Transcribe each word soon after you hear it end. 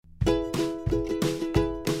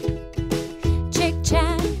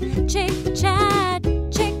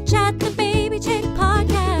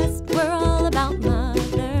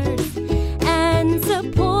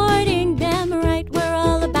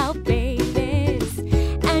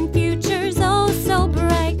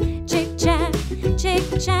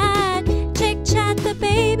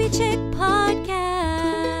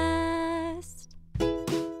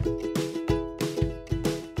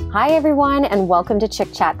everyone, and welcome to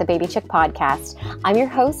Chick Chat, the Baby Chick podcast. I'm your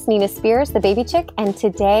host, Nina Spears, the Baby Chick, and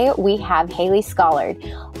today we have Haley Scollard,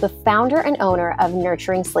 the founder and owner of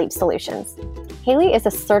Nurturing Sleep Solutions. Haley is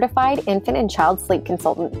a certified infant and child sleep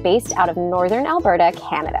consultant based out of Northern Alberta,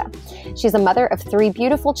 Canada. She's a mother of 3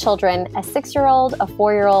 beautiful children, a 6-year-old, a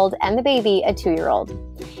 4-year-old, and the baby, a 2-year-old.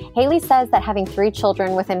 Haley says that having 3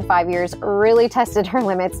 children within 5 years really tested her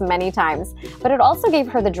limits many times, but it also gave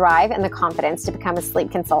her the drive and the confidence to become a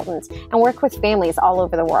sleep consultant and work with families all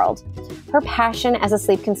over the world. Her passion as a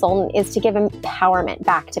sleep consultant is to give empowerment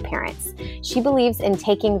back to parents. She believes in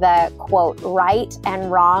taking the, quote, right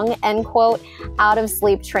and wrong, end quote, out of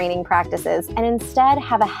sleep training practices and instead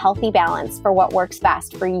have a healthy balance for what works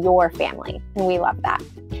best for your family. And we love that.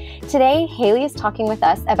 Today, Haley is talking with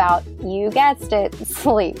us about, you guessed it,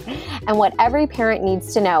 sleep, and what every parent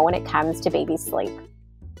needs to know when it comes to baby sleep.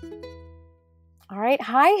 All right.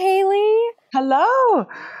 Hi, Haley. Hello.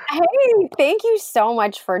 Hey, thank you so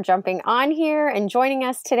much for jumping on here and joining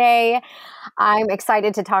us today. I'm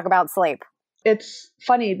excited to talk about sleep. It's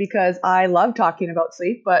funny because I love talking about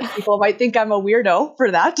sleep, but people might think I'm a weirdo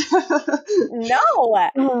for that. No,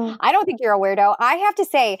 I don't think you're a weirdo. I have to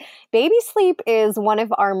say, baby sleep is one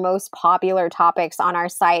of our most popular topics on our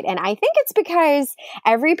site. And I think it's because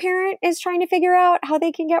every parent is trying to figure out how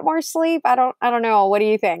they can get more sleep. I don't know. What do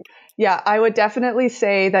you think? Yeah, I would definitely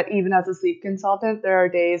say that even as a sleep consultant, there are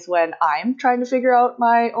days when I'm trying to figure out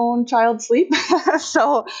my own child's sleep.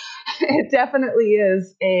 So it definitely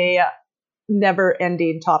is a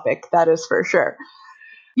never-ending topic, that is for sure.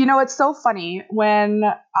 You know, it's so funny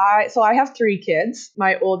I have 3 kids.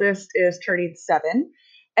 My oldest is turning 7.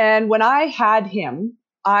 And when I had him,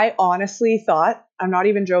 I honestly thought, I'm not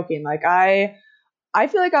even joking, like I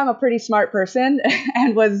feel like I'm a pretty smart person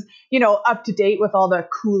and was, up to date with all the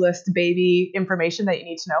coolest baby information that you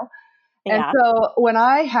need to know. Yeah. And so when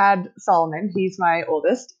I had Solomon, he's my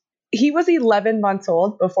oldest, he was 11 months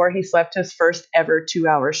old before he slept his first ever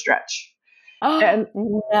 2-hour stretch. And,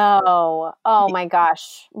 no. Oh my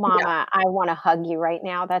gosh, Mama, yeah. I want to hug you right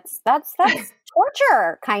now. That's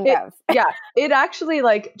torture, kind of. Yeah, it actually,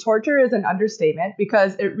 torture is an understatement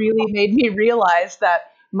because it really made me realize that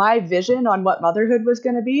my vision on what motherhood was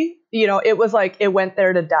going to be, it was like it went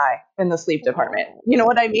there to die in the sleep department. You know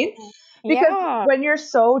what I mean? Because when you're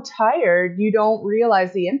so tired, you don't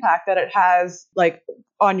realize the impact that it has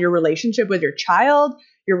on your relationship with your child,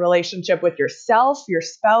 your relationship with yourself, your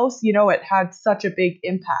spouse. It had such a big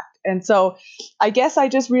impact. And so I guess I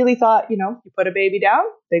just really thought, you put a baby down,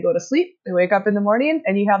 they go to sleep, they wake up in the morning,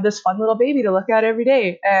 and you have this fun little baby to look at every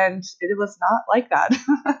day. And it was not like that.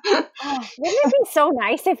 Wouldn't it be so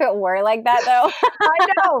nice if it were like that, though? I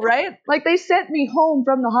know, right? They sent me home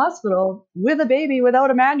from the hospital with a baby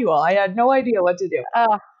without a manual. I had no idea what to do.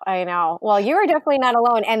 Oh, I know. Well, you are definitely not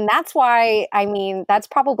alone. And that's why, that's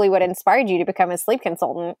probably what inspired you to become a sleep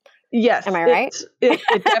consultant. Yes. Am I right? It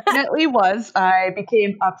definitely was. I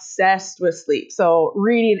became obsessed with sleep. So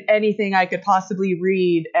reading anything I could possibly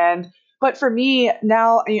read. But for me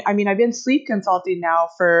now, I've been sleep consulting now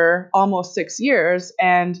for almost 6 years.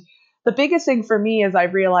 And the biggest thing for me is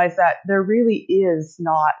I've realized that there really is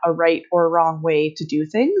not a right or wrong way to do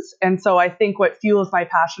things. And so I think what fuels my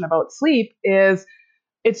passion about sleep is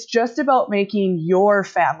it's just about making your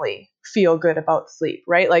family feel good about sleep,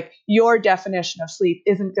 right? Your definition of sleep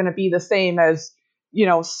isn't going to be the same as,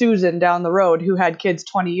 Susan down the road who had kids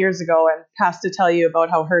 20 years ago and has to tell you about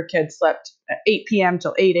how her kids slept at 8 p.m.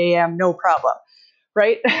 till 8 a.m. No problem,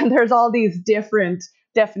 right? There's all these different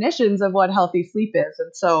definitions of what healthy sleep is.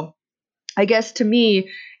 And so I guess to me,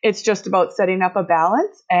 it's just about setting up a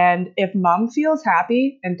balance. And if mom feels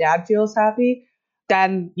happy and dad feels happy,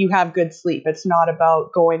 then you have good sleep. It's not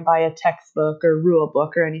about going by a textbook or rule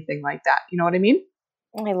book or anything like that. You know what I mean?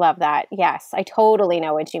 I love that. Yes, I totally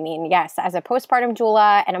know what you mean. Yes, as a postpartum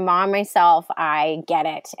doula and a mom myself, I get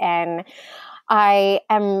it. And I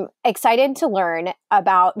am excited to learn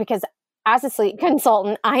because as a sleep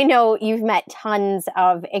consultant, I know you've met tons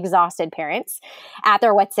of exhausted parents at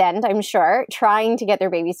their wits' end, I'm sure, trying to get their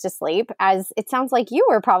babies to sleep, as it sounds like you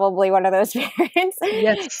were probably one of those parents.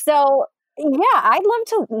 Yes. So, yeah, I'd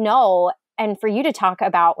love to know, and for you to talk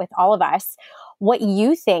about with all of us, what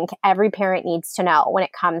you think every parent needs to know when it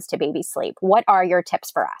comes to baby sleep. What are your tips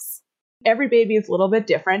for us? Every baby is a little bit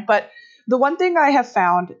different, but the one thing I have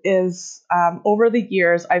found is over the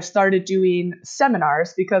years, I've started doing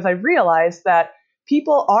seminars because I realized that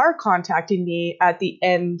people are contacting me at the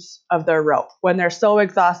end of their rope when they're so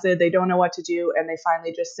exhausted, they don't know what to do. And they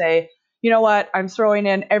finally just say, you know what, I'm throwing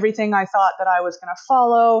in everything I thought that I was going to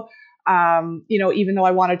follow. Even though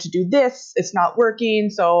I wanted to do this, it's not working.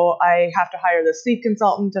 So I have to hire the sleep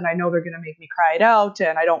consultant, and I know they're going to make me cry it out,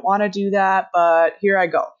 and I don't want to do that, but here I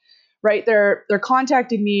go. Right? They're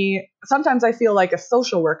contacting me. Sometimes I feel like a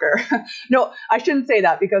social worker. No, I shouldn't say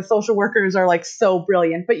that, because social workers are like so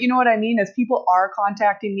brilliant. But you know what I mean? As people are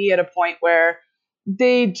contacting me at a point where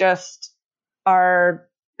they just are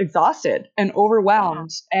exhausted and overwhelmed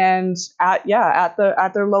and at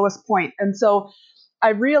their lowest point. And so I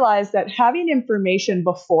realized that having information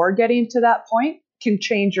before getting to that point can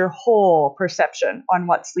change your whole perception on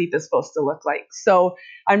what sleep is supposed to look like. So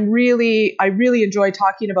I really enjoy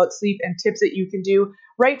talking about sleep and tips that you can do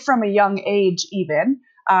right from a young age, even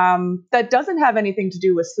that doesn't have anything to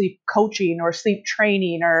do with sleep coaching or sleep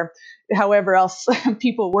training or however else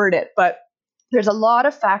people word it. But there's a lot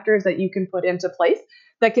of factors that you can put into place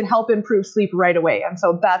that can help improve sleep right away. And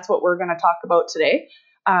so that's what we're going to talk about today.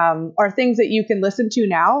 Are things that you can listen to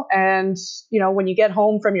now. And, when you get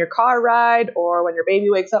home from your car ride or when your baby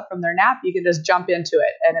wakes up from their nap, you can just jump into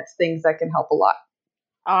it. And it's things that can help a lot.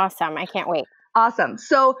 Awesome. I can't wait. Awesome.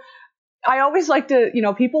 So I always like to,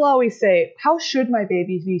 people always say, how should my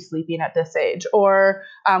baby be sleeping at this age? Or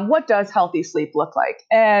what does healthy sleep look like?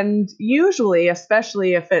 And usually,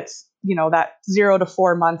 especially if it's, that 0 to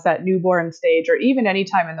 4 months, that newborn stage, or even any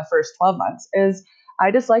time in the first 12 months, is I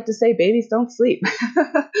just like to say babies don't sleep,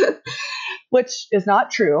 which is not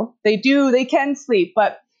true. They can sleep,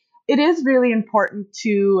 but it is really important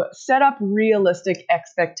to set up realistic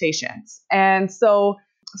expectations. And so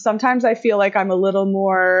sometimes I feel like I'm a little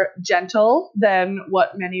more gentle than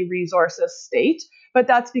what many resources state, but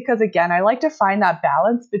that's because, again, I like to find that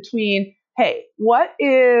balance between, hey, what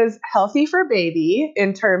is healthy for baby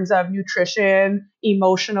in terms of nutrition,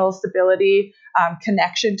 emotional stability,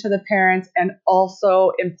 connection to the parents, and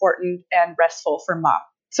also important and restful for mom.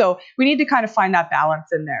 So we need to kind of find that balance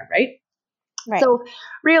in there, right? Right. So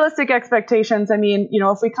realistic expectations,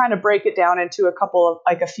 if we kind of break it down into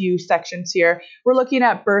a few sections here, we're looking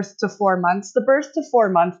at birth to 4 months. The birth to 4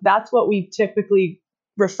 months, that's what we typically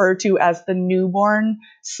refer to as the newborn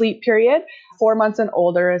sleep period. 4 months and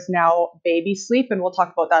older is now baby sleep, and we'll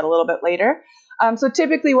talk about that a little bit later. So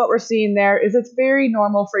typically what we're seeing there is it's very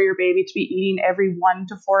normal for your baby to be eating every 1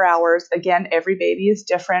 to 4 hours. Again, every baby is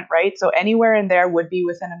different, right? So anywhere in there would be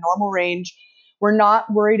within a normal range. We're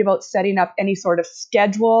not worried about setting up any sort of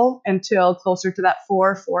schedule until closer to that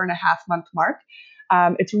 4.5 month mark.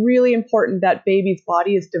 It's really important that baby's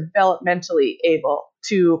body is developmentally able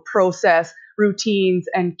to process routines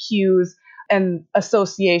and cues and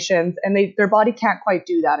associations, and their body can't quite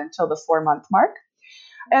do that until the 4 month mark.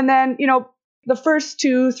 And then, the first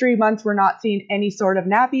 2-3 months, we're not seeing any sort of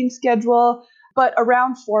napping schedule, but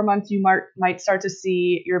around 4 months, you might start to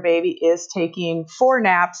see your baby is taking 4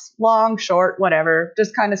 naps, long, short, whatever,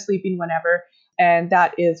 just kind of sleeping whenever. And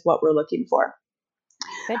that is what we're looking for.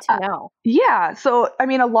 Good to know. Yeah. So,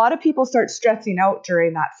 a lot of people start stressing out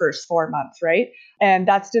during that first 4 months, right? And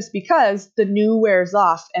that's just because the new wears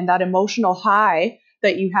off, and that emotional high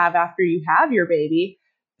that you have after you have your baby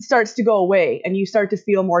starts to go away, and you start to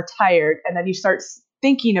feel more tired, and then you start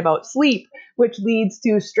thinking about sleep, which leads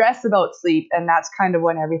to stress about sleep. And that's kind of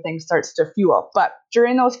when everything starts to fuel. But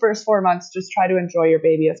during those first 4 months, just try to enjoy your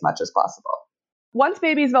baby as much as possible. Once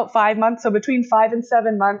baby is about 5 months, so between 5 and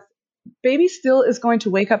 7 months, baby still is going to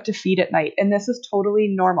wake up to feed at night, and this is totally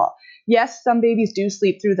normal. Yes, some babies do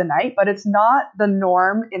sleep through the night, but it's not the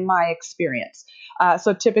norm in my experience.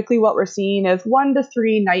 So typically what we're seeing is 1 to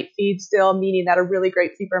 3 night feeds still, meaning that a really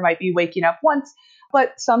great sleeper might be waking up once.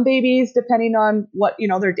 But some babies, depending on what,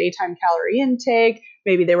 their daytime calorie intake,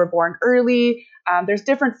 maybe they were born early, there's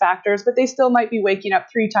different factors, but they still might be waking up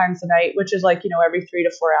 3 times a night, which is like, every 3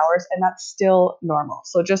 to 4 hours, and that's still normal.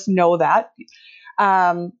 So just know that.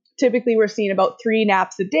 Typically, we're seeing about 3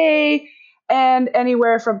 naps a day and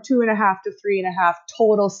anywhere from 2.5 to 3.5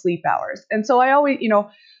 total sleep hours. And so I always,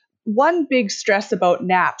 one big stress about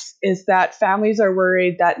naps is that families are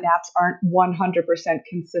worried that naps aren't 100%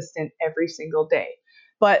 consistent every single day.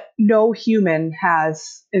 But no human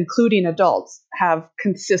has, including adults, have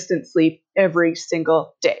consistent sleep every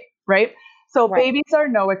single day, right? So babies are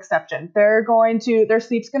no exception. Their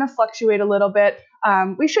sleep's going to fluctuate a little bit.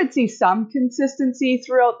 We should see some consistency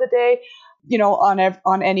throughout the day,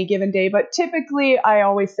 on any given day. But typically, I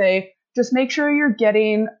always say, just make sure you're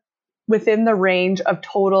getting within the range of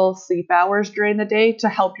total sleep hours during the day to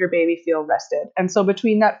help your baby feel rested. And so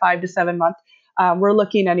between that 5 to 7 month, we're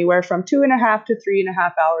looking anywhere from 2.5 to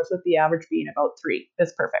 3.5 hours, with the average being about 3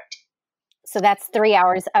 is perfect. So that's 3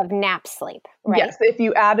 hours of nap sleep, right? Yes. If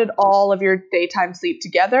you added all of your daytime sleep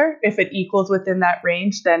together, if it equals within that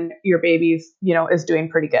range, then your baby's, is doing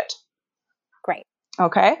pretty good.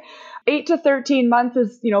 Okay. 8 to 13 months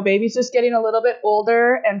is, baby's just getting a little bit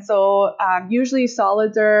older. And so usually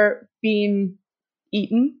solids are being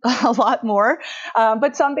eaten a lot more.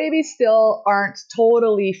 But some babies still aren't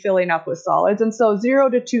totally filling up with solids. And so 0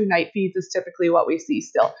 to 2 night feeds is typically what we see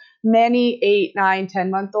still. Many 8, 9,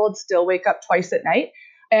 10-month-olds still wake up twice at night.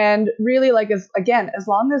 And really, like, as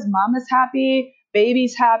long as mom is happy,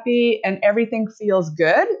 baby's happy, and everything feels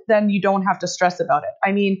good, then you don't have to stress about it.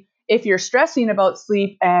 I mean, if you're stressing about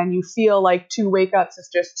sleep and you feel like 2 wake ups is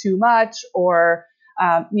just too much, or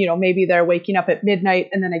maybe they're waking up at midnight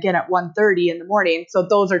and then again at 1:30 in the morning, so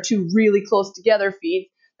those are 2 really close together feeds,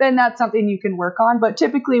 then that's something you can work on. But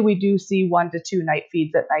typically we do see 1 to 2 night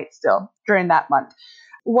feeds at night still during that month.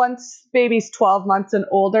 Once baby's 12 months and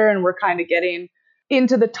older and we're kind of getting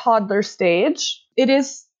into the toddler stage, it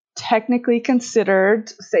is technically considered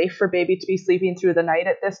safe for baby to be sleeping through the night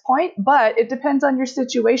at this point, but it depends on your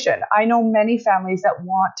situation. I know many families that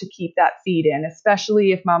want to keep that feed in,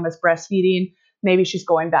 especially if mom is breastfeeding. Maybe she's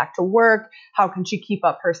going back to work. How can she keep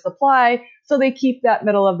up her supply? So they keep that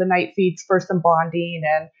middle of the night feeds for some bonding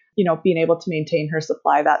and, being able to maintain her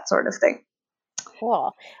supply, that sort of thing.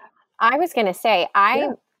 Cool. I was going to say,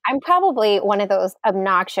 I'm probably one of those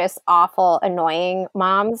obnoxious, awful, annoying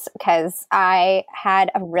moms because I had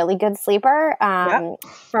a really good sleeper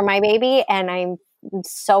for my baby. And I'm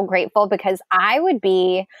so grateful because I would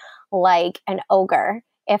be like an ogre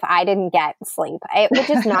if I didn't get sleep. It would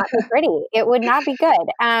just not be pretty. It would not be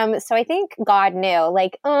good. So I think God knew,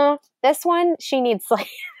 like, this one, she needs sleep.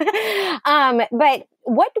 But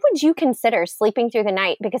what would you consider sleeping through the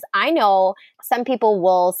night? Because I know some people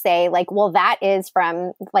will say, like, well, that is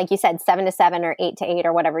from, like you said, 7 to 7 or 8 to 8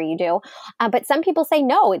 or whatever you do. But some people say,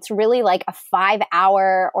 no, it's really like a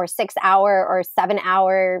 5-hour or 6-hour or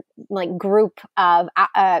 7-hour like group of,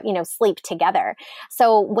 sleep together.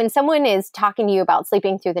 So when someone is talking to you about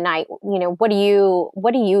sleeping through the night, what do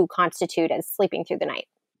you constitute as sleeping through the night?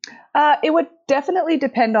 It would definitely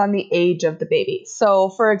depend on the age of the baby. So,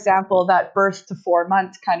 for example, that birth to 4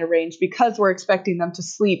 months kind of range, because we're expecting them to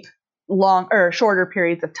sleep long or shorter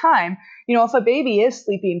periods of time. If a baby is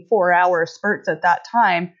sleeping 4-hour spurts at that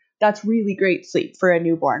time, that's really great sleep for a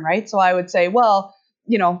newborn, right? So I would say, well,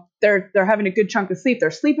 they're having a good chunk of sleep. They're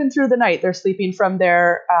sleeping through the night. They're sleeping from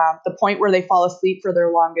their the point where they fall asleep for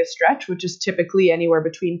their longest stretch, which is typically anywhere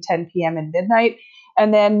between 10 p.m. and midnight.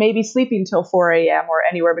 And then maybe sleeping till 4 a.m. or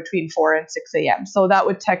anywhere between 4 and 6 a.m. So that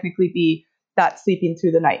would technically be that sleeping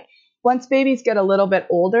through the night. Once babies get a little bit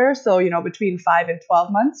older, so, between 5 and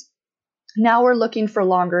 12 months, now we're looking for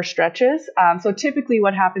longer stretches. So typically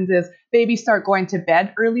what happens is babies start going to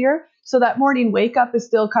bed earlier. So that morning wake up is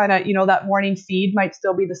still kind of, that morning feed might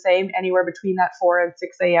still be the same, anywhere between that 4 and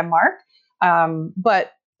 6 a.m. mark.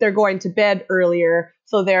 But they're going to bed earlier.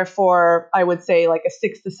 So therefore, I would say like a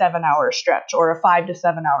 6 to 7 hour stretch or a 5 to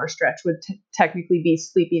 7 hour stretch would technically be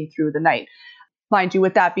sleeping through the night. Mind you,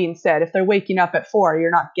 with that being said, if they're waking up at 4, you're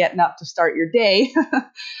not getting up to start your day.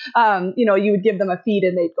 You would give them a feed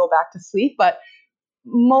and they'd go back to sleep. But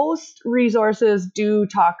most resources do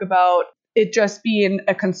talk about it just being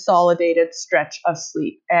a consolidated stretch of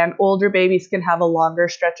sleep. And older babies can have a longer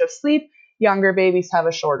stretch of sleep. Younger babies have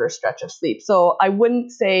a shorter stretch of sleep. So I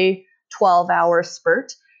wouldn't say 12-hour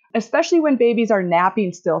spurt, especially when babies are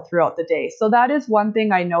napping still throughout the day. So that is one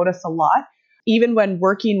thing I notice a lot, even when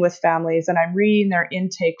working with families and I'm reading their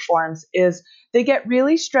intake forms, is they get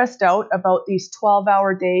really stressed out about these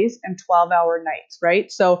 12-hour days and 12-hour nights,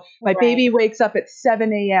 right? So my baby wakes up at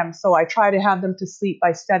 7 a.m., so I try to have them to sleep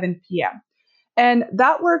by 7 p.m. And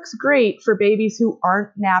that works great for babies who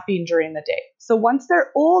aren't napping during the day. So once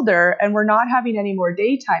they're older and we're not having any more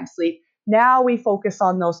daytime sleep, now we focus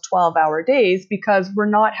on those 12-hour days because we're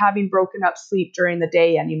not having broken up sleep during the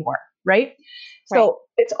day anymore, right? So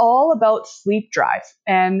it's all about sleep drive.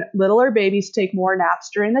 And littler babies take more naps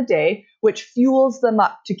during the day, which fuels them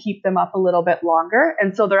up to keep them up a little bit longer.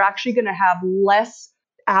 And so they're actually going to have less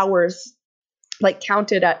hours like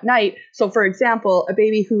counted at night. So for example, a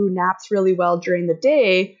baby who naps really well during the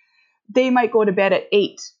day, they might go to bed at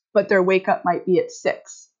 8, but their wake up might be at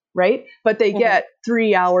 6, right? But they get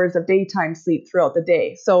 3 hours of daytime sleep throughout the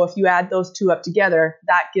day. So if you add those two up together,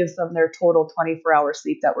 that gives them their total 24-hour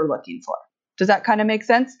sleep that we're looking for. Does that kind of make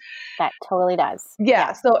sense? That totally does.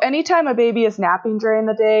 Yeah. So anytime a baby is napping during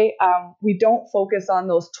the day, we don't focus on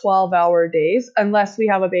those 12-hour days unless we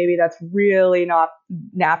have a baby that's really not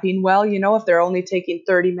napping well. If they're only taking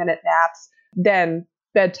 30-minute naps, then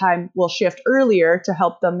bedtime will shift earlier to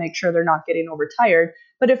help them make sure they're not getting overtired.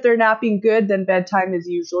 But if they're napping good, then bedtime is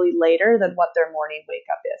usually later than what their morning wake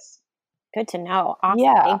up is. Good to know. Awesome.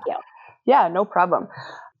 Yeah. Thank you. Yeah, no problem.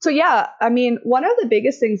 So yeah, I mean, one of the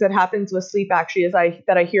biggest things that happens with sleep actually is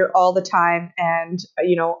that I hear all the time, and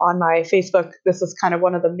on my Facebook, this is kind of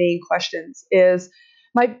one of the main questions is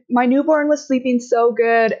my newborn was sleeping so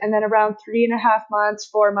good, and then around 3.5 months,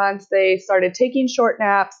 4 months, they started taking short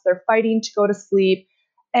naps. They're fighting to go to sleep,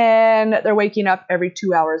 and they're waking up every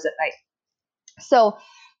 2 hours at night. So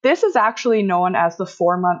this is actually known as the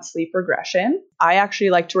 4-month sleep regression. I actually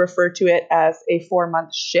like to refer to it as a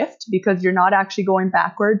 4-month shift because you're not actually going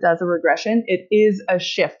backwards as a regression. It is a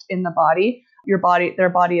shift in the body. Their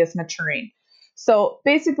body is maturing. So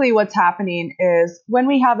basically what's happening is when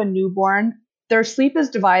we have a newborn, their sleep is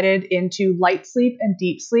divided into light sleep and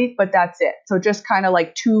deep sleep, but that's it. So just kind of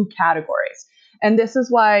like two categories. And this is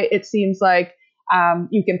why it seems like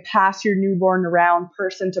you can pass your newborn around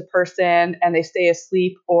person to person and they stay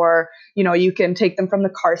asleep, or, you can take them from the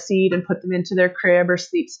car seat and put them into their crib or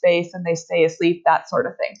sleep space and they stay asleep, that sort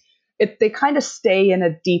of thing. They kind of stay in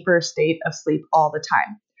a deeper state of sleep all the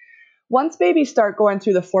time. Once babies start going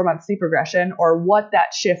through the 4-month sleep regression, or what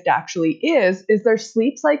that shift actually is their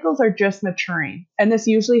sleep cycles are just maturing. And this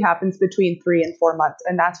usually happens between 3 and 4 months.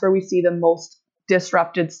 And that's where we see the most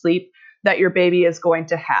disrupted sleep that your baby is going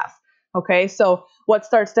to have. Okay, so what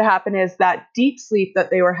starts to happen is that deep sleep that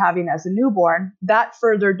they were having as a newborn, that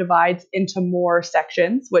further divides into more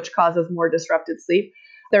sections, which causes more disrupted sleep.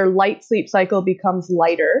 Their light sleep cycle becomes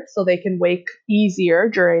lighter, so they can wake easier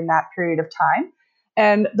during that period of time.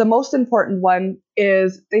 And the most important one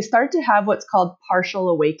is they start to have what's called partial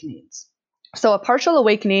awakenings. So a partial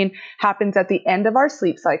awakening happens at the end of our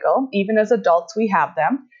sleep cycle. Even as adults, we have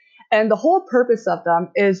them. And the whole purpose of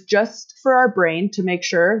them is just for our brain to make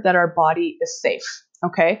sure that our body is safe.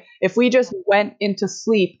 Okay. If we just went into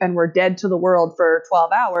sleep and were dead to the world for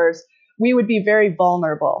 12 hours, we would be very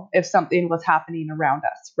vulnerable if something was happening around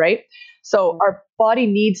us, right? So our body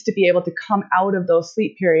needs to be able to come out of those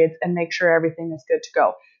sleep periods and make sure everything is good to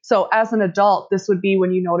go. So as an adult, this would be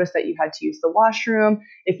when you notice that you had to use the washroom.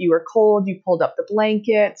 If you were cold, you pulled up the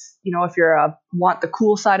blankets. If you're want the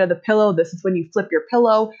cool side of the pillow, this is when you flip your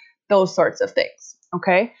pillow, those sorts of things.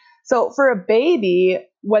 Okay. So for a baby,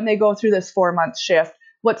 when they go through this 4-month shift,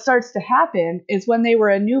 what starts to happen is when they were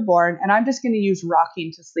a newborn, and I'm just going to use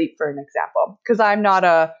rocking to sleep for an example, because I'm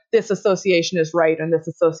not this association is right and this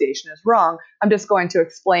association is wrong. I'm just going to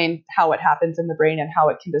explain how it happens in the brain and how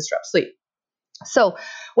it can disrupt sleep. So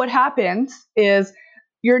what happens is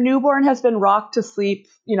your newborn has been rocked to sleep,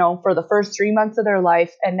 for the first 3 months of their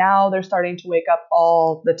life, and now they're starting to wake up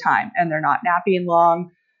all the time and they're not napping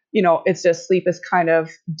long. It's just sleep is kind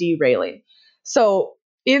of derailing. So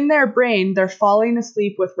in their brain, they're falling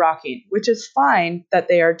asleep with rocking, which is fine that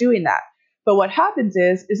they are doing that. But what happens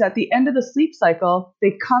is at the end of the sleep cycle,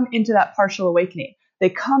 they come into that partial awakening. They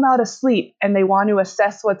come out of sleep and they want to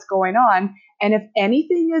assess what's going on. And if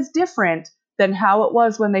anything is different than how it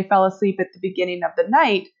was when they fell asleep at the beginning of the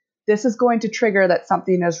night, this is going to trigger that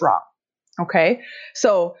something is wrong. Okay,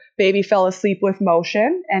 so baby fell asleep with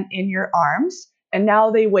motion and in your arms, and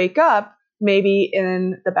now they wake up maybe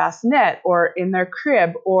in the bassinet or in their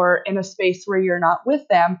crib or in a space where you're not with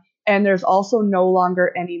them, and there's also no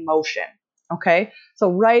longer any motion. Okay,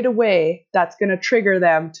 so right away, that's going to trigger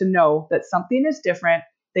them to know that something is different.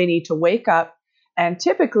 They need to wake up. And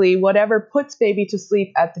typically, whatever puts baby to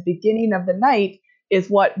sleep at the beginning of the night is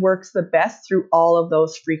what works the best through all of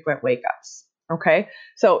those frequent wake-ups. Okay,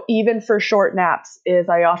 so even for short naps, is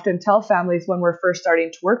I often tell families when we're first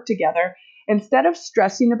starting to work together, instead of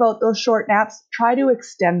stressing about those short naps, try to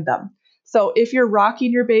extend them. So if you're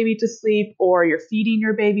rocking your baby to sleep or you're feeding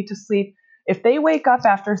your baby to sleep, if they wake up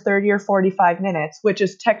after 30 or 45 minutes, which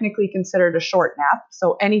is technically considered a short nap,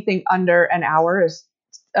 so anything under an hour is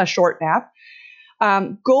a short nap,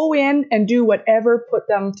 go in and do whatever put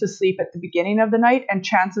them to sleep at the beginning of the night, and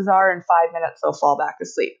chances are in 5 minutes they'll fall back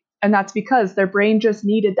asleep. And that's because their brain just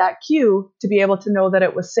needed that cue to be able to know that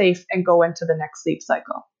it was safe and go into the next sleep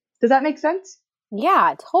cycle. Does that make sense?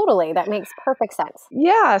 Yeah, totally. That makes perfect sense.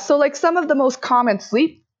 Yeah. So like some of the most common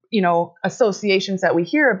sleep, associations that we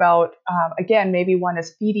hear about, again, maybe one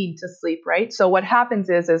is feeding to sleep, right? So what happens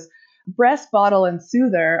is breast, bottle, and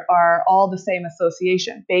soother are all the same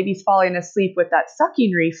association. Babies falling asleep with that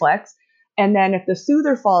sucking reflex. And then if the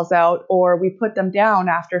soother falls out or we put them down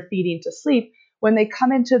after feeding to sleep, when they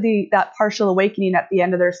come into that partial awakening at the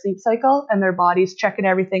end of their sleep cycle and their body's checking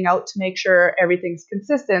everything out to make sure everything's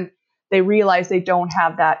consistent, they realize they don't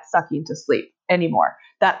have that sucking to sleep anymore,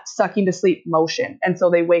 that sucking to sleep motion. And so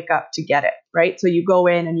they wake up to get it, right? So you go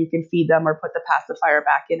in and you can feed them or put the pacifier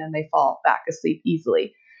back in and they fall back asleep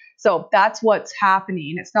easily. So that's what's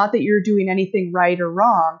happening. It's not that you're doing anything right or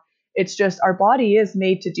wrong. It's just our body is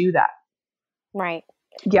made to do that. Right.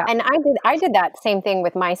 Yeah. And I did that same thing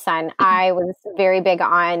with my son. I was very big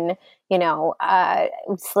on,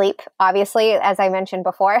 sleep, obviously, as I mentioned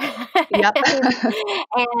before. Yep.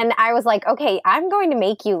 And I was like, okay, I'm going to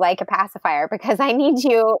make you like a pacifier because I need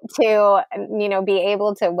you to, be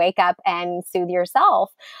able to wake up and soothe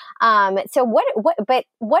yourself. So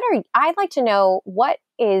I'd like to know, what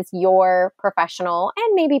is your professional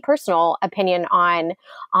and maybe personal opinion on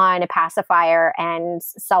a pacifier and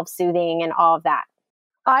self-soothing and all of that?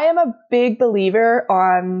 I am a big believer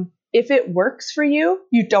on, if it works for you,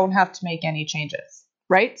 you don't have to make any changes,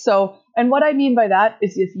 right? So, and what I mean by that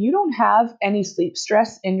is, if you don't have any sleep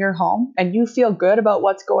stress in your home and you feel good about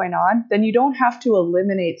what's going on, then you don't have to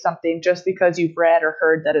eliminate something just because you've read or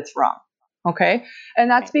heard that it's wrong. Okay. And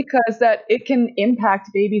that's because that it can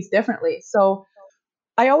impact babies differently. So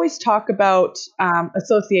I always talk about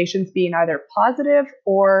associations being either positive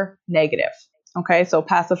or negative. Okay, so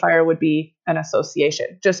pacifier would be an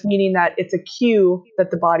association, just meaning that it's a cue that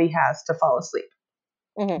the body has to fall asleep.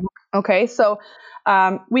 Mm-hmm. Okay, so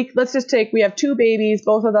let's just take, we have two babies,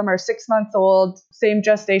 both of them are 6 months old, same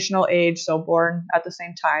gestational age, so born at the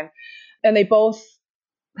same time, and they both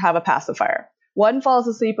have a pacifier. One falls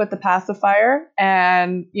asleep with the pacifier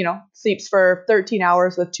and, sleeps for 13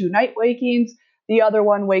 hours with 2 night wakings. The other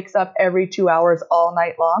one wakes up every 2 hours all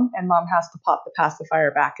night long, and mom has to pop the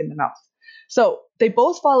pacifier back in the mouth. So they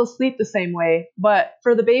both fall asleep the same way, but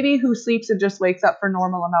for the baby who sleeps and just wakes up for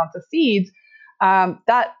normal amounts of feeds,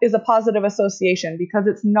 that is a positive association because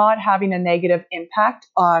it's not having a negative impact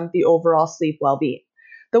on the overall sleep well-being.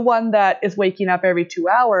 The one that is waking up every 2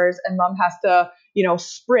 hours and mom has to,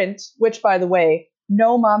 sprint, which, by the way,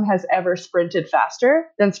 no mom has ever sprinted faster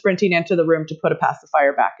than sprinting into the room to put a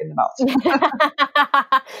pacifier back in the mouth.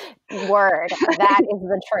 Word. That is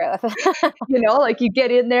the truth. Like you get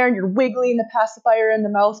in there and you're wiggling the pacifier in the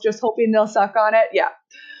mouth, just hoping they'll suck on it. Yeah.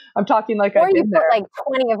 I'm talking like I've been there. Or you put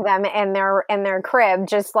like 20 of them in their crib,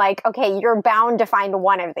 just like, okay, you're bound to find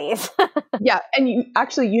one of these. Yeah. And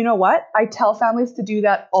you know what? I tell families to do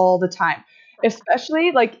that all the time.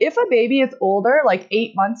 Especially like if a baby is older, like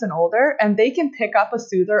 8 months and older, and they can pick up a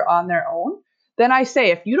soother on their own, then I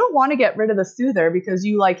say, if you don't want to get rid of the soother because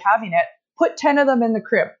you like having it, put 10 of them in the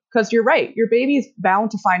crib. Because you're right, your baby's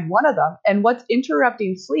bound to find one of them. And what's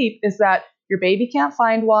interrupting sleep is that your baby can't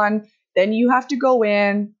find one. Then you have to go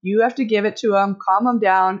in, you have to give it to them, calm them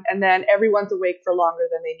down, and then everyone's awake for longer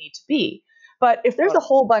than they need to be. But if there's a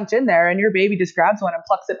whole bunch in there and your baby just grabs one and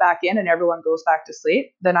plucks it back in and everyone goes back to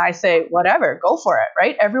sleep, then I say, whatever, go for it,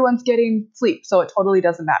 right? Everyone's getting sleep, so it totally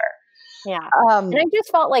doesn't matter. Yeah. And I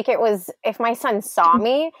just felt like it was, if my son saw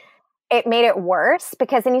me, it made it worse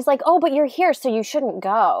because then he's like, oh, but you're here, so you shouldn't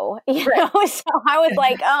go. So I was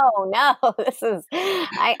like, oh no,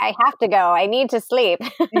 I have to go. I need to sleep.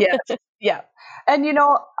 Yes. Yeah. And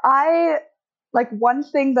one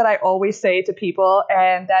thing that I always say to people,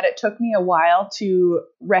 and that it took me a while to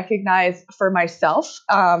recognize for myself,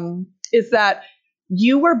 is that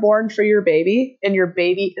you were born for your baby and your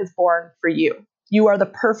baby is born for you. You are the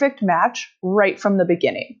perfect match right from the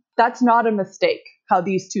beginning. That's not a mistake how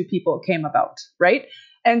these two people came about, right?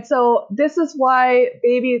 And so this is why,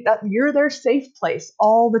 baby, that you're their safe place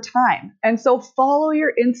all the time. And so follow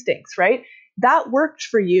your instincts, right? That worked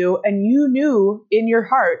for you, and you knew in your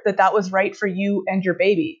heart that that was right for you and your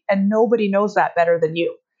baby, and nobody knows that better than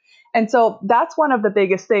you. And so that's one of the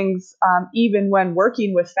biggest things, even when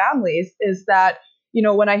working with families, is that,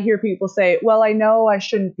 when I hear people say, well, I know I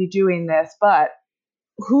shouldn't be doing this, but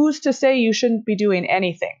who's to say you shouldn't be doing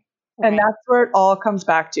anything? Right. And that's where it all comes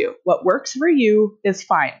back to. What works for you is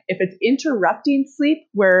fine. If it's interrupting sleep,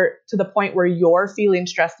 where to the point where you're feeling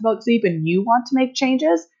stressed about sleep and you want to make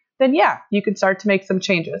changes, then yeah, you can start to make some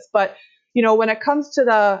changes. But when it comes to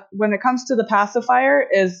the pacifier,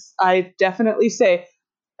 is I definitely say,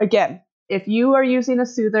 again, if you are using a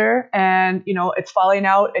soother and it's falling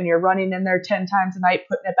out and you're running in there 10 times a night,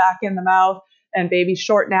 putting it back in the mouth, and baby's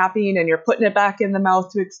short napping and you're putting it back in the mouth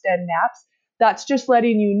to extend naps, that's just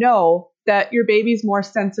letting you know that your baby's more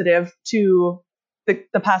sensitive to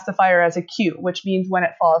the pacifier as a cue, which means when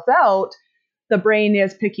it falls out, the brain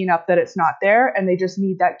is picking up that it's not there and they just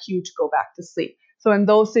need that cue to go back to sleep. So in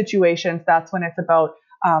those situations, that's when it's about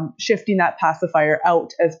shifting that pacifier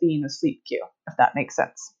out as being a sleep cue, if that makes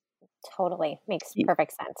sense. Totally. Makes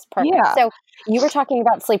perfect sense. Perfect. Yeah. So you were talking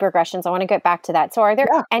about sleep regressions. I want to get back to that. So are there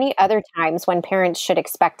any other times when parents should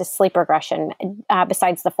expect a sleep regression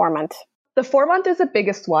besides the 4-month? The 4-month is the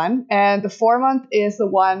biggest one. And the 4-month is the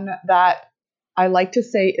one that I like to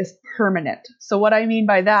say is permanent. So what I mean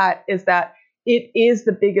by that is that it is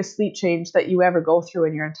the biggest sleep change that you ever go through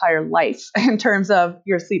in your entire life in terms of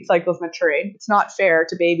your sleep cycles maturing. It's not fair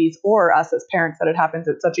to babies or us as parents that it happens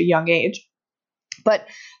at such a young age. But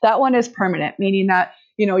that one is permanent, meaning that,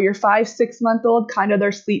 your 5-6 month old, kind of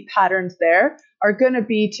their sleep patterns there are going to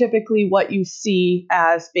be typically what you see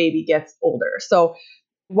as baby gets older. So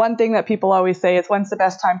one thing that people always say is, when's the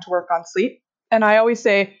best time to work on sleep? And I always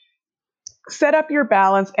say, set up your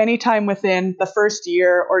balance anytime within the first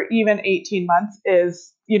year or even 18 months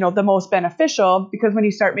is, the most beneficial, because when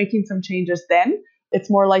you start making some changes, then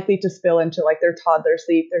it's more likely to spill into like their toddler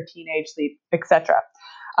sleep, their teenage sleep, etc.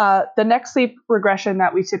 The next sleep regression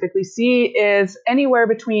that we typically see is anywhere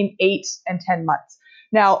between 8 and 10 months.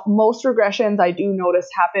 Now, most regressions I do notice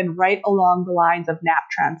happen right along the lines of nap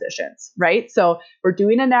transitions, right? So we're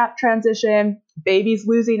doing a nap transition, baby's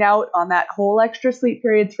losing out on that whole extra sleep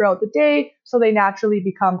period throughout the day, so they naturally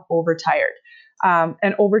become overtired.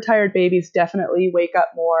 And overtired babies definitely wake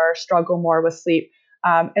up more, struggle more with sleep.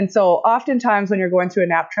 And so oftentimes when you're going through a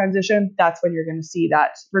nap transition, that's when you're going to see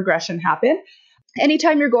that regression happen.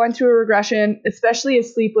 Anytime you're going through a regression, especially if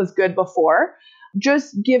sleep was good before,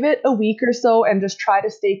 just give it a week or so and just try to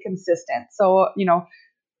stay consistent. So,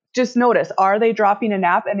 just notice, are they dropping a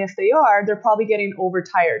nap? And if they are, they're probably getting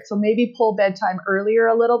overtired. So maybe pull bedtime earlier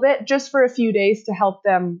a little bit just for a few days to help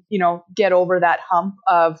them, get over that hump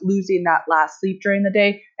of losing that last sleep during the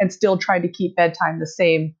day and still trying to keep bedtime the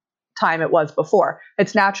same time it was before.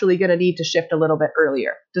 It's naturally going to need to shift a little bit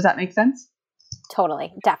earlier. Does that make sense?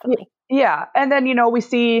 Totally. Definitely. Yeah. And then, we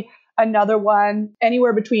see another one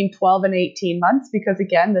anywhere between 12 and 18 months, because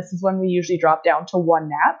again, this is when we usually drop down to one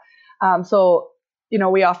nap.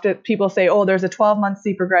 People say, oh, there's a 12-month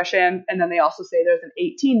sleep regression. And then they also say there's an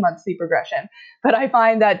 18-month sleep regression. But I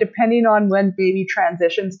find that depending on when baby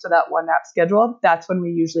transitions to that one nap schedule, that's when we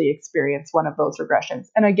usually experience one of those regressions.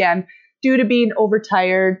 And again, due to being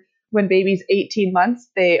overtired, when baby's 18 months,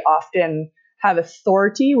 they often have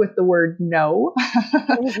authority with the word no.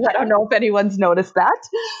 I don't know if anyone's noticed that.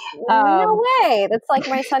 No way. That's like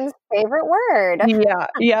my son's favorite word.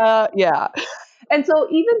 Yeah. And so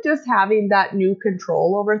even just having that new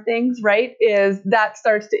control over things, right, that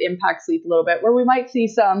starts to impact sleep a little bit, where we might see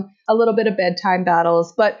a little bit of bedtime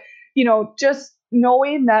battles. But, just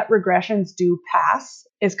knowing that regressions do pass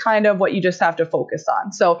is kind of what you just have to focus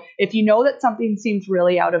on. So if you know that something seems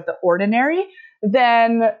really out of the ordinary,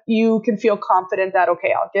 then you can feel confident that,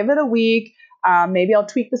 okay, I'll give it a week. Maybe I'll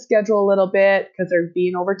tweak the schedule a little bit because they're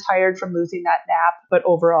being overtired from losing that nap, but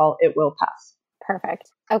overall it will pass. Perfect.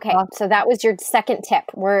 Okay, so that was your second tip.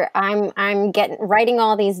 Where I'm writing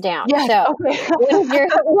all these down. Yes, so okay.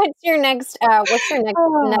 what's your next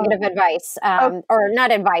negative advice, or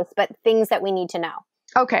not advice, but things that we need to know?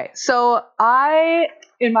 Okay, so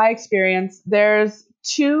in my experience, there's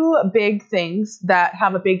two big things that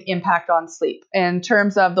have a big impact on sleep in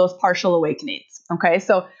terms of those partial awakenings. Okay,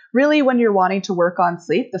 so really when you're wanting to work on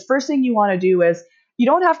sleep, the first thing you want to do is, you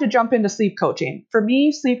don't have to jump into sleep coaching. For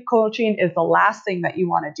me, sleep coaching is the last thing that you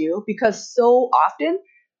want to do, because so often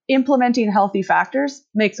implementing healthy factors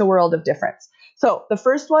makes a world of difference. So the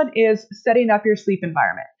first one is setting up your sleep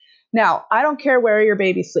environment. Now, I don't care where your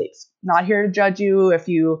baby sleeps. I'm not here to judge you if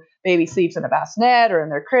your baby sleeps in a bassinet or in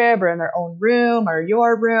their crib or in their own room or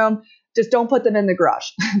your room. Just don't put them in the garage.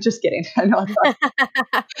 Just kidding. I know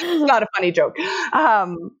it's not a funny joke.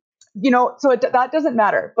 That doesn't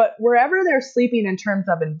matter. But wherever they're sleeping in terms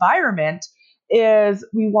of environment, is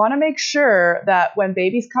we want to make sure that when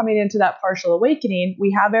baby's coming into that partial awakening,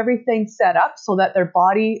 we have everything set up so that their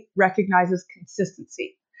body recognizes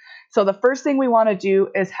consistency. So the first thing we want to do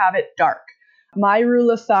is have it dark. My rule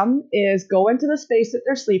of thumb is go into the space that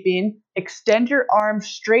they're sleeping, extend your arm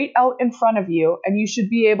straight out in front of you, and you should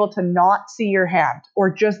be able to not see your hand,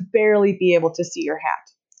 or just barely be able to see your hand.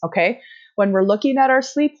 Okay? When we're looking at our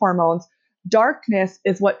sleep hormones, darkness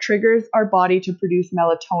is what triggers our body to produce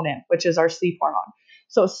melatonin, which is our sleep hormone.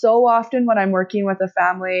 So often when I'm working with a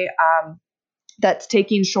family that's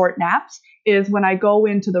taking short naps, is when I go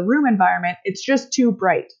into the room environment, it's just too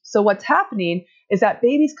bright. So what's happening is that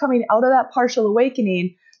baby's coming out of that partial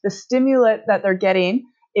awakening, the stimulant that they're getting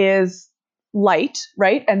is light,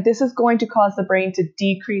 right? And this is going to cause the brain to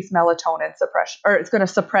decrease melatonin suppression, or it's going to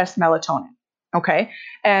suppress melatonin. Okay.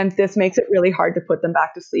 And this makes it really hard to put them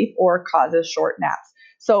back to sleep or causes short naps.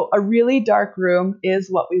 So a really dark room is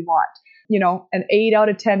what we want. An 8 out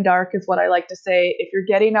of 10 dark is what I like to say. If you're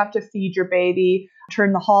getting up to feed your baby,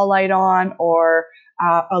 turn the hall light on, or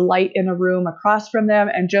a light in a room across from them,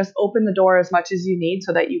 and just open the door as much as you need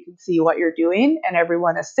so that you can see what you're doing and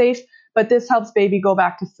everyone is safe. But this helps baby go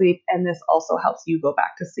back to sleep, and this also helps you go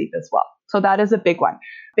back to sleep as well. So that is a big one.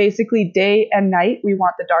 Basically, day and night, we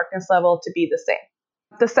want the darkness level to be the same.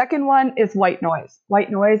 The second one is white noise. White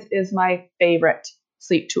noise is my favorite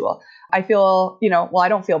sleep tool. I feel, I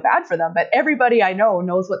don't feel bad for them, but everybody I know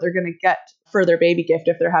knows what they're going to get for their baby gift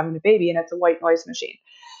if they're having a baby, and it's a white noise machine.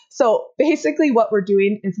 So basically what we're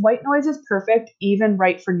doing is white noise is perfect even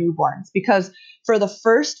right for newborns, because for the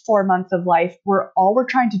first 4 months of life, all we're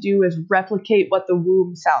trying to do is replicate what the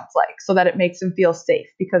womb sounds like so that it makes them feel safe,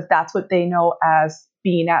 because that's what they know as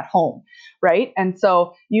being at home, right? And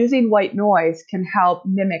so using white noise can help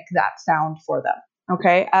mimic that sound for them,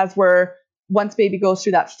 okay? Once baby goes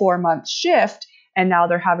through that 4-month shift and now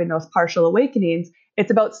they're having those partial awakenings,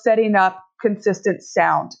 it's about setting up consistent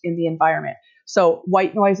sound in the environment. So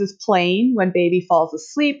white noise is playing when baby falls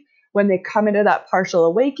asleep. When they come into that partial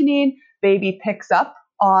awakening, baby picks up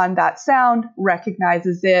on that sound,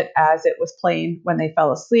 recognizes it as it was playing when they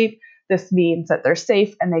fell asleep. This means that they're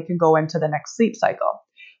safe and they can go into the next sleep cycle.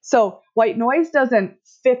 So white noise doesn't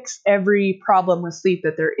fix every problem with sleep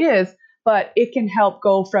that there is, but it can help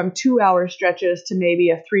go from 2-hour stretches to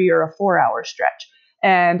maybe a 3 or a 4-hour stretch.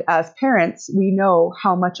 And as parents, we know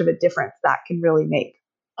how much of a difference that can really make.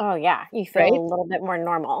 Oh, yeah. You feel right? a little bit more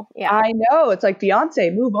normal. Yeah. I know. It's like,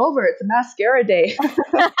 Beyonce, move over. It's a mascara day.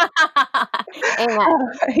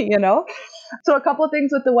 Amen. So a couple of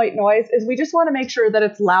things with the white noise is we just want to make sure that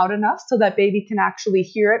it's loud enough so that baby can actually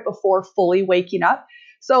hear it before fully waking up.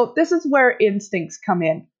 So this is where instincts come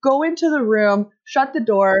in. Go into the room, shut the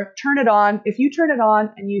door, turn it on. If you turn it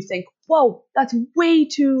on and you think, whoa, that's way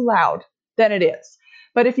too loud, then it is.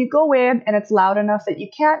 But if you go in and it's loud enough that you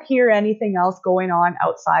can't hear anything else going on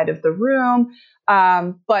outside of the room,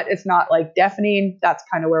 but it's not like deafening, that's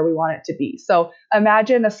kind of where we want it to be. So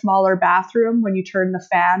imagine a smaller bathroom when you turn the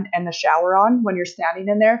fan and the shower on. When you're standing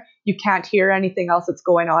in there, you can't hear anything else that's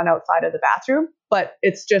going on outside of the bathroom, but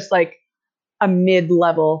it's just like a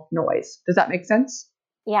mid-level noise. Does that make sense?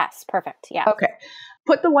 Yes, perfect. Yeah. Okay.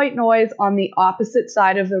 Put the white noise on the opposite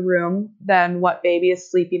side of the room than what baby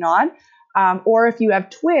is sleeping on. Or if you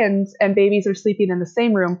have twins and babies are sleeping in the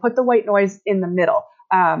same room, put the white noise in the middle,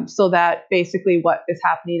 so that basically what is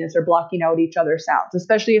happening is they're blocking out each other's sounds,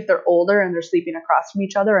 especially if they're older and they're sleeping across from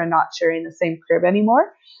each other and not sharing the same crib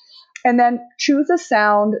anymore. And then choose a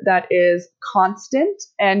sound that is constant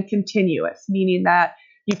and continuous, meaning that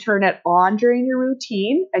you turn it on during your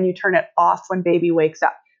routine and you turn it off when baby wakes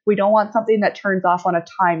up. We don't want something that turns off on a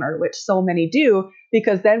timer, which so many do,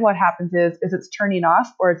 because then what happens is it's turning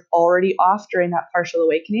off or it's already off during that partial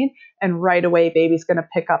awakening. And right away, baby's going to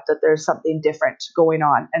pick up that there's something different going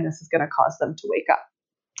on. And this is going to cause them to wake up.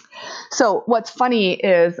 So what's funny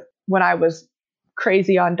is when I was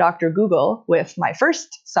crazy on Dr. Google with my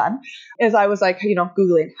first son, is I was like,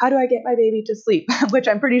 Googling, how do I get my baby to sleep? Which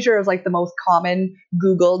I'm pretty sure is like the most common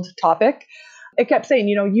Googled topic. It kept saying,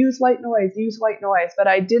 use white noise. But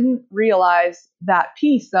I didn't realize that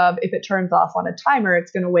piece of if it turns off on a timer,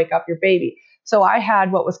 it's going to wake up your baby. So I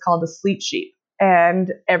had what was called a sleep sheep.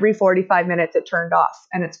 And every 45 minutes it turned off.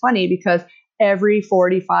 And it's funny because every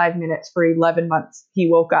 45 minutes for 11 months, he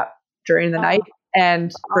woke up during the night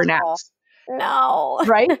and for naps. No.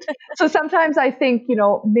 Right? So sometimes I think,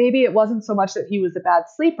 maybe it wasn't so much that he was a bad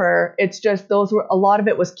sleeper. It's just a lot of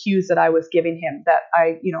it was cues that I was giving him that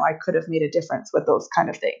I could have made a difference with those kind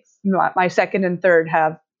of things. My second and third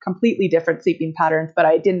have completely different sleeping patterns, but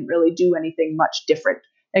I didn't really do anything much different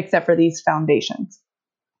except for these foundations.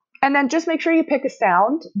 And then just make sure you pick a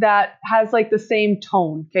sound that has like the same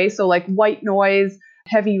tone. Okay. So like white noise,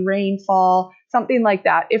 heavy rainfall, something like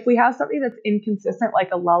that. If we have something that's inconsistent, like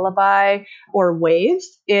a lullaby or waves,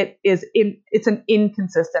 it's an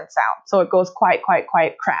inconsistent sound. So it goes quiet, quiet,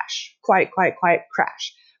 quiet, crash, quiet, quiet, quiet,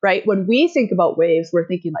 crash, right? When we think about waves, we're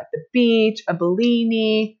thinking like the beach, a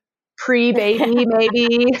Bellini, pre-baby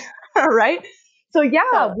maybe, right? So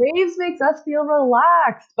yeah, waves makes us feel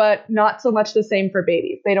relaxed, but not so much the same for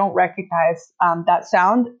babies. They don't recognize that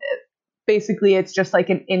sound. Basically, it's just like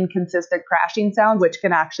an inconsistent crashing sound, which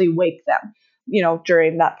can actually wake them,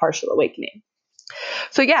 during that partial awakening.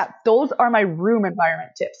 So yeah, those are my room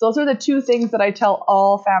environment tips. Those are the two things that I tell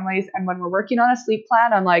all families. And when we're working on a sleep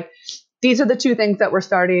plan, I'm like, these are the two things that we're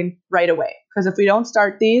starting right away. Because if we don't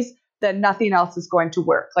start these, then nothing else is going to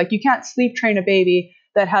work. Like you can't sleep train a baby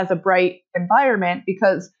that has a bright environment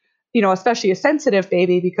because, especially a sensitive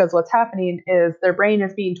baby, because what's happening is their brain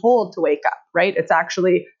is being told to wake up, right? It's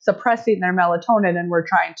actually suppressing their melatonin and we're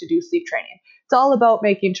trying to do sleep training. It's all about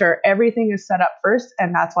making sure everything is set up first.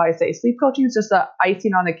 And that's why I say sleep coaching is just the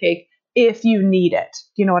icing on the cake if you need it.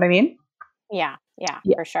 Do you know what I mean? Yeah,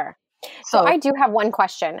 for sure. So So I do have one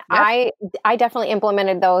question. yeah. I definitely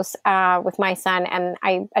implemented those with my son, and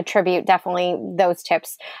I attribute definitely those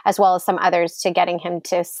tips as well as some others to getting him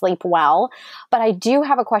to sleep well. But I do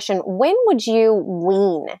have a question. When would you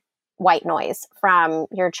wean white noise from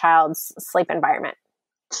your child's sleep environment?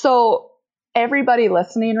 So everybody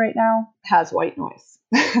listening right now has white noise.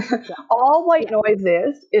 All white Yeah.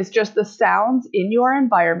 noise is just the sounds in your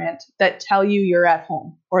environment that tell you you're at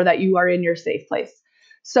home or that you are in your safe place.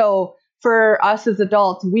 So for us as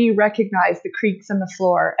adults, we recognize the creaks in the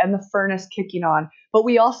floor and the furnace kicking on, but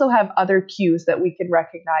we also have other cues that we can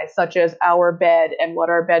recognize, such as our bed and what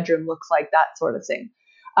our bedroom looks like, that sort of thing.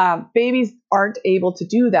 Babies aren't able to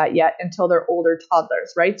do that yet until they're older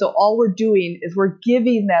toddlers, right? So all we're doing is we're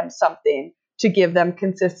giving them something to give them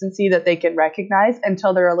consistency that they can recognize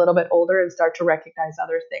until they're a little bit older and start to recognize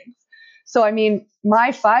other things. So, I mean,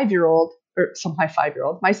 my 6-year-old,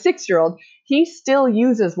 he still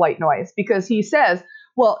uses white noise because he says,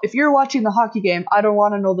 well, if you're watching the hockey game, I don't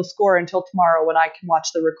want to know the score until tomorrow when I can watch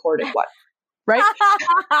the recorded one, right?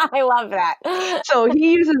 I love that. So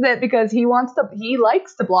he uses it because he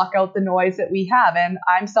likes to block out the noise that we have. And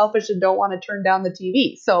I'm selfish and don't want to turn down the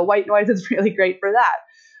TV. So white noise is really great for that.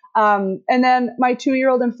 And then my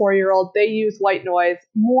 2-year-old and 4-year-old, they use white noise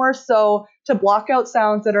more so to block out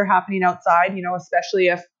sounds that are happening outside, especially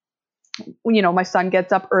if, my son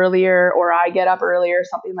gets up earlier or I get up earlier,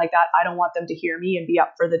 something like that. I don't want them to hear me and be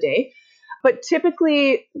up for the day. But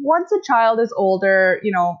typically, once a child is older,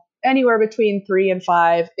 anywhere between 3 and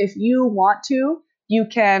 5, if you want to, you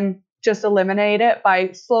can just eliminate it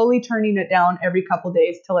by slowly turning it down every couple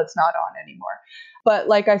days till it's not on anymore. But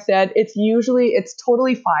like I said, it's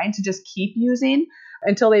totally fine to just keep using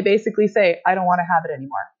until they basically say, I don't want to have it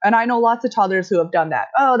anymore. And I know lots of toddlers who have done that.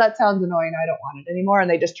 Oh, that sounds annoying. I don't want it anymore. And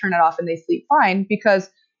they just turn it off and they sleep fine because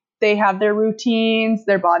they have their routines,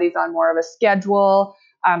 their body's on more of a schedule.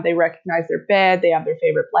 They recognize their bed, they have their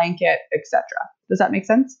favorite blanket, etc. Does that make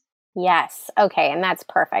sense? Yes. Okay. And that's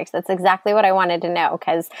perfect. That's exactly what I wanted to know,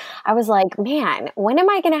 because I was like, man, when am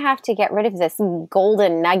I going to have to get rid of this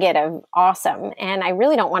golden nugget of awesome? And I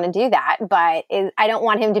really don't want to do that, but I don't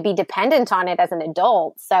want him to be dependent on it as an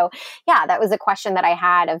adult. So yeah, that was a question that I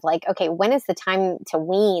had of like, okay, when is the time to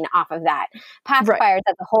wean off of that? Pacifiers, right.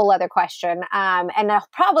 That's a whole other question. And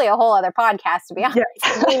probably a whole other podcast, to be honest,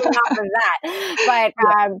 weaning off of that.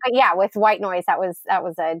 But yeah, with white noise, that was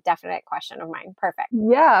a definite question of mine. Perfect.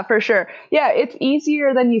 Yeah, for sure. Yeah, it's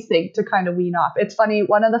easier than you think to kind of wean off. It's funny,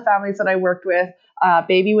 one of the families that I worked with,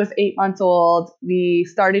 baby was 8 months old. We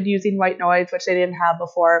started using white noise, which they didn't have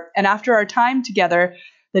before. And after our time together,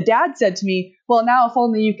 the dad said to me, well, now if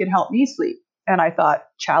only you could help me sleep. And I thought,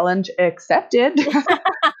 challenge accepted.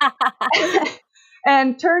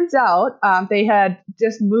 And turns out they had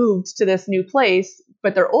just moved to this new place,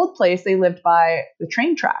 but their old place, they lived by the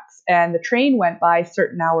train tracks, and the train went by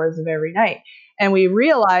certain hours of every night. And we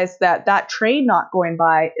realized that train not going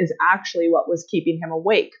by is actually what was keeping him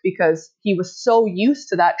awake, because he was so used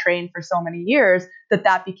to that train for so many years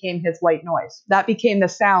that became his white noise. That became the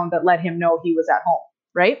sound that let him know he was at home,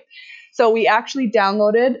 right? So we actually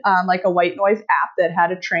downloaded like a white noise app that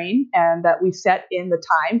had a train, and that we set in the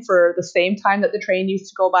time for the same time that the train used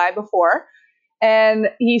to go by before. And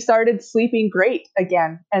he started sleeping great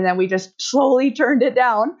again. And then we just slowly turned it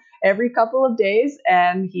down every couple of days,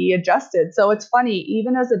 and he adjusted. So it's funny,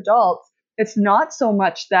 even as adults, it's not so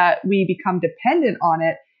much that we become dependent on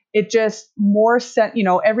it. It just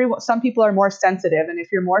some people are more sensitive. And if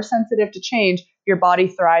you're more sensitive to change, your body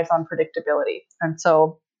thrives on predictability. And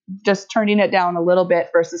so just turning it down a little bit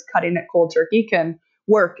versus cutting it cold turkey can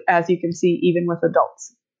work, as you can see, even with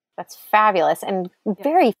adults. That's fabulous and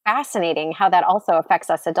very fascinating how that also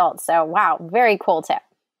affects us adults. So, wow, very cool tip.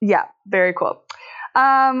 Yeah, very cool.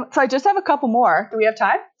 So I just have a couple more. Do we have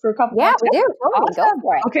time for a couple more? Yeah, we do. Totally. Awesome. Go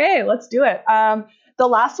for it. Okay, let's do it. The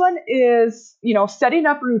last one is, setting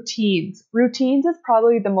up routines. Routines is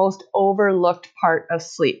probably the most overlooked part of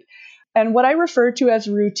sleep. And what I refer to as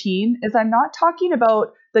routine is, I'm not talking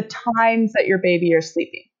about the times that your baby is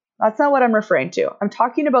sleeping. That's not what I'm referring to. I'm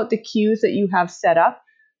talking about the cues that you have set up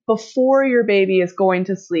before your baby is going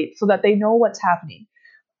to sleep so that they know what's happening.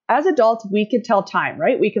 As adults, we can tell time,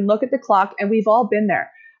 right? We can look at the clock, and we've all been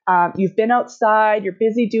there. You've been outside, you're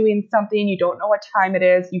busy doing something, you don't know what time it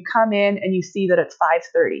is. You come in and you see that it's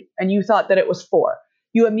 5:30 and you thought that it was 4.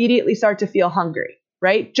 You immediately start to feel hungry,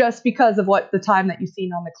 right? Just because of what the time that you've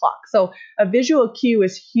seen on the clock. So a visual cue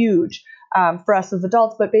is huge for us as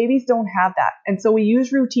adults, but babies don't have that. And so we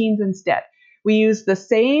use routines instead. We use the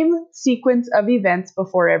same sequence of events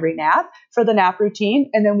before every nap for the nap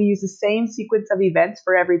routine, and then we use the same sequence of events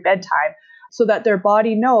for every bedtime so that their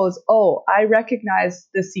body knows, oh, I recognize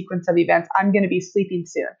this sequence of events. I'm going to be sleeping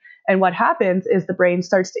soon. And what happens is the brain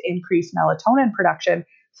starts to increase melatonin production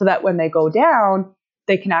so that when they go down,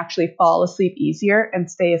 they can actually fall asleep easier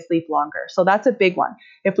and stay asleep longer. So that's a big one.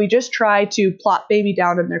 If we just try to plop baby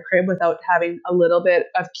down in their crib without having a little bit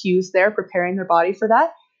of cues there, preparing their body for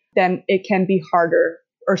that, then it can be harder,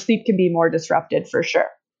 or sleep can be more disrupted for sure.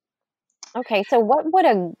 Okay, so what would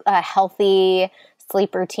a healthy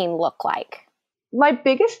sleep routine look like? My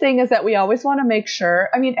biggest thing is that we always want to make sure,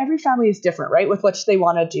 I mean, every family is different, right, with what they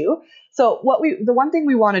want to do. So the one thing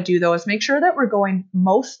we want to do though is make sure that we're going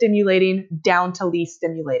most stimulating down to least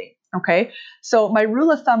stimulating. Okay. So my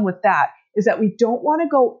rule of thumb with that is that we don't want to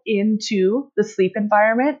go into the sleep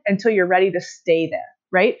environment until you're ready to stay there,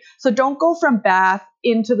 right? So don't go from bath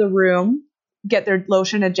into the room, get their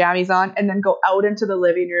lotion and jammies on, and then go out into the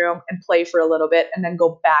living room and play for a little bit and then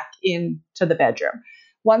go back into the bedroom.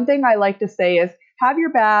 One thing I like to say is have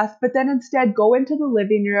your bath, but then instead go into the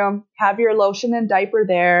living room, have your lotion and diaper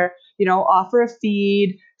there, offer a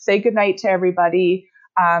feed, say goodnight to everybody,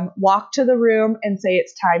 walk to the room and say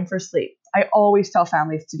it's time for sleep. I always tell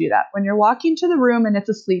families to do that. When you're walking to the room and it's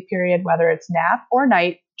a sleep period, whether it's nap or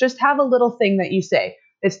night, just have a little thing that you say.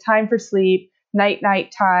 It's time for sleep, night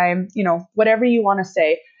time, whatever you want to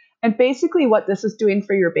say. And basically what this is doing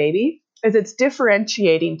for your baby is it's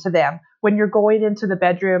differentiating to them when you're going into the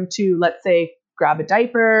bedroom to, let's say, grab a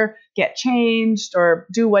diaper, get changed, or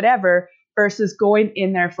do whatever, versus going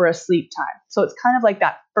in there for a sleep time. So it's kind of like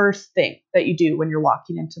that first thing that you do when you're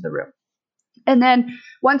walking into the room. And then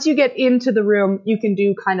once you get into the room, you can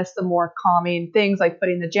do kind of some more calming things like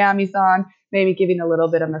putting the jammies on, maybe giving a little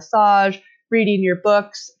bit of massage, reading your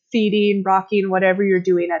books, feeding, rocking, whatever you're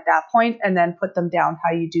doing at that point, and then put them down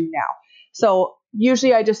how you do now. So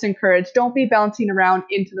usually I just encourage, don't be bouncing around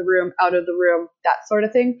into the room, out of the room, that sort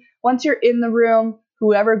of thing. Once you're in the room,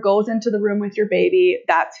 whoever goes into the room with your baby,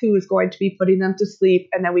 that's who is going to be putting them to sleep.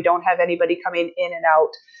 And then we don't have anybody coming in and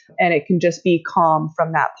out. And it can just be calm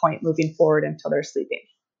from that point moving forward until they're sleeping.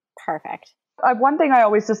 Perfect. One thing I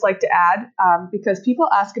always just like to add, because people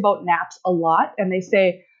ask about naps a lot and they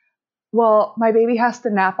say, well, my baby has to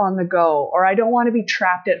nap on the go, or I don't want to be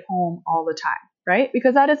trapped at home all the time, right?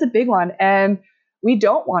 Because that is a big one. And we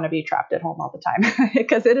don't want to be trapped at home all the time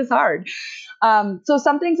because it is hard. So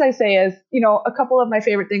some things I say is, a couple of my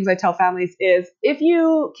favorite things I tell families is if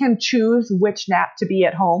you can choose which nap to be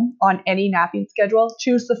at home on any napping schedule,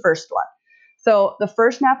 choose the first one. So the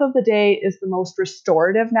first nap of the day is the most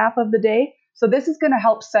restorative nap of the day. So this is going to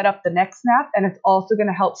help set up the next nap, and it's also going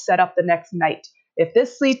to help set up the next night. If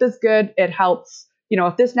this sleep is good, it helps.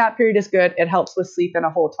 If this nap period is good, it helps with sleep in a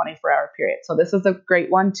whole 24-hour period. So this is a great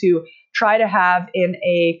one to try to have in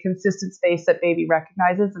a consistent space that baby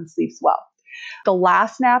recognizes and sleeps well. The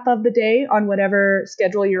last nap of the day on whatever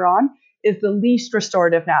schedule you're on is the least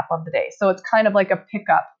restorative nap of the day. So it's kind of like a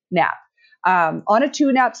pickup nap. On a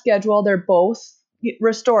 2-nap schedule, they're both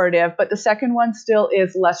restorative, but the second one still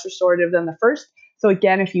is less restorative than the first. So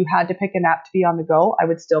again, if you had to pick a nap to be on the go, I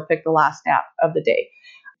would still pick the last nap of the day.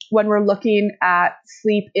 When we're looking at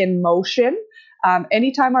sleep in motion,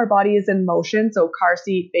 anytime our body is in motion, so car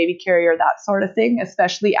seat, baby carrier, that sort of thing,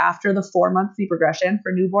 especially after the 4-month sleep regression,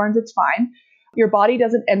 for newborns, it's fine. Your body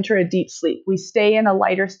doesn't enter a deep sleep. We stay in a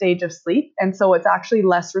lighter stage of sleep. And so it's actually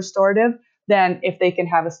less restorative than if they can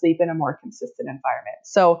have a sleep in a more consistent environment.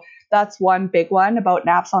 So that's one big one about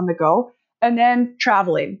naps on the go. And then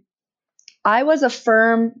traveling. I was a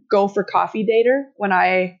firm go for coffee dater when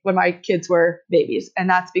my kids were babies, and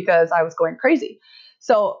that's because I was going crazy.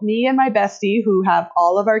 So me and my bestie, who have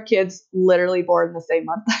all of our kids literally born in the same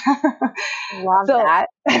month. Love that.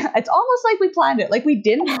 It's almost like we planned it. Like we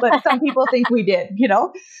didn't, but some people think we did,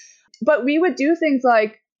 But we would do things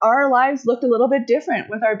like our lives looked a little bit different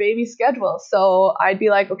with our baby schedule. So I'd be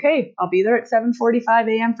like, okay, I'll be there at 7:45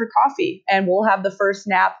 a.m. for coffee, and we'll have the first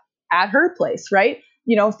nap at her place, right?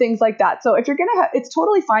 Things like that. So if you're going to it's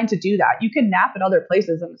totally fine to do that. You can nap at other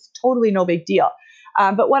places and it's totally no big deal.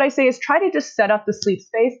 But what I say is try to just set up the sleep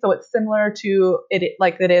space so it's similar to it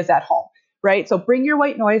like it is at home, right? So bring your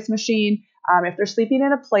white noise machine. If they're sleeping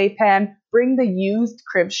in a playpen, bring the used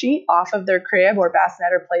crib sheet off of their crib or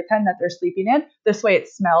bassinet or playpen that they're sleeping in. This way it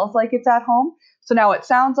smells like it's at home. So now it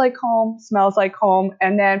sounds like home, smells like home,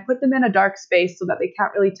 and then put them in a dark space so that they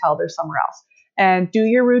can't really tell they're somewhere else. And do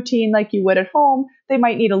your routine like you would at home. They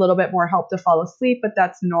might need a little bit more help to fall asleep, but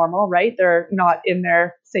that's normal, right? They're not in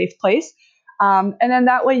their safe place. And then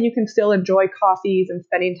that way you can still enjoy coffees and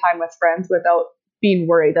spending time with friends without being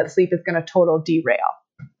worried that sleep is going to total derail,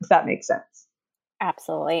 if that makes sense.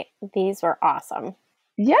 Absolutely. These were awesome.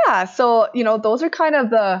 Yeah, so those are kind of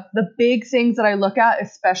the big things that I look at,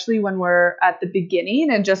 especially when we're at the beginning,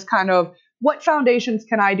 and just kind of what foundations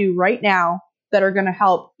can I do right now that are going to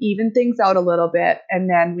help even things out a little bit, and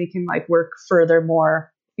then we can like work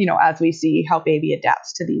furthermore, as we see how baby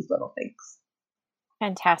adapts to these little things.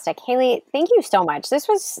 Fantastic. Haley, thank you so much. This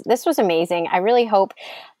was amazing. I really hope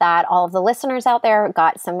that all of the listeners out there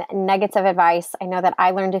got some nuggets of advice. I know that I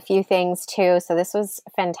learned a few things too, so this was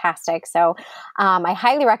fantastic. So I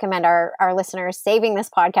highly recommend our listeners saving this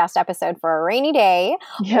podcast episode for a rainy day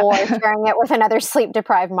or sharing it with another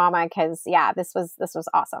sleep-deprived mama because, this was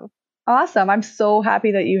awesome. Awesome. I'm so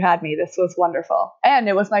happy that you had me. This was wonderful. And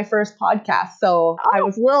it was my first podcast, so I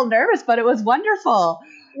was a little nervous, but it was wonderful.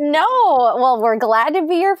 No. Well, we're glad to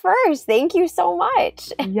be your first. Thank you so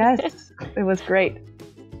much. Yes, it was great.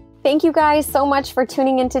 Thank you guys so much for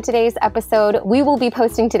tuning into today's episode. We will be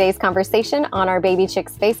posting today's conversation on our Baby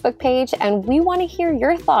Chicks Facebook page, and we want to hear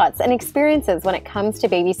your thoughts and experiences when it comes to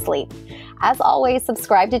baby sleep. As always,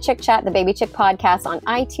 subscribe to Chick Chat, the Baby Chick podcast on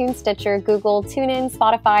iTunes, Stitcher, Google, TuneIn,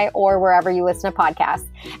 Spotify, or wherever you listen to podcasts.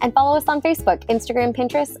 And follow us on Facebook, Instagram,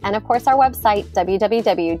 Pinterest, and of course our website,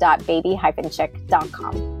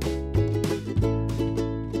 www.baby-chick.com.